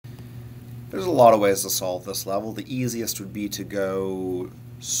There's a lot of ways to solve this level. The easiest would be to go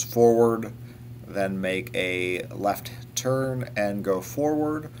forward, then make a left turn and go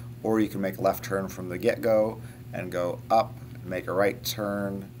forward, or you can make a left turn from the get-go and go up, make a right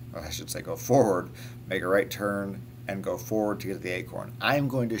turn, or I should say go forward, make a right turn and go forward to get to the acorn. I'm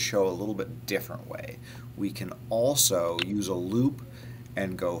going to show a little bit different way. We can also use a loop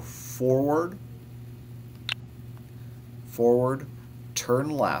and go forward, forward, turn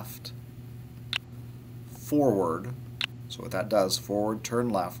left, forward. So what that does, forward, turn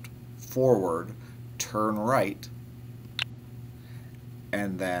left, forward, turn right,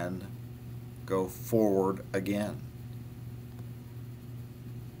 and then go forward again,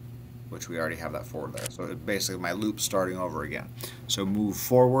 which we already have that forward there. So basically my loop starting over again. So move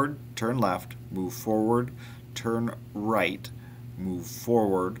forward, turn left, move forward, turn right, move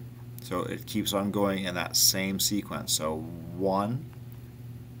forward. So it keeps on going in that same sequence. So 1,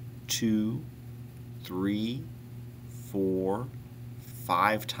 2, 3, 4,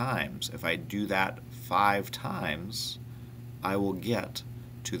 5 times. If I do that 5 times, I will get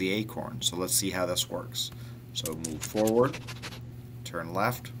to the acorn. So let's see how this works. So move forward, turn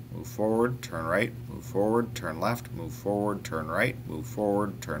left, move forward, turn right, move forward, turn left, move forward, turn right, move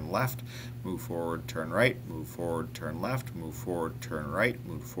forward, turn left, move forward, turn right, move forward, turn left, move forward, turn right,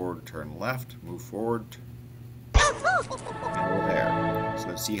 move forward, turn left, move forward, and we're there.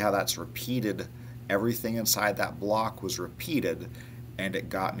 So see how that's repeated. Everything inside that block was repeated, and it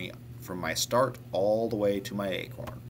got me from my start all the way to my acorn.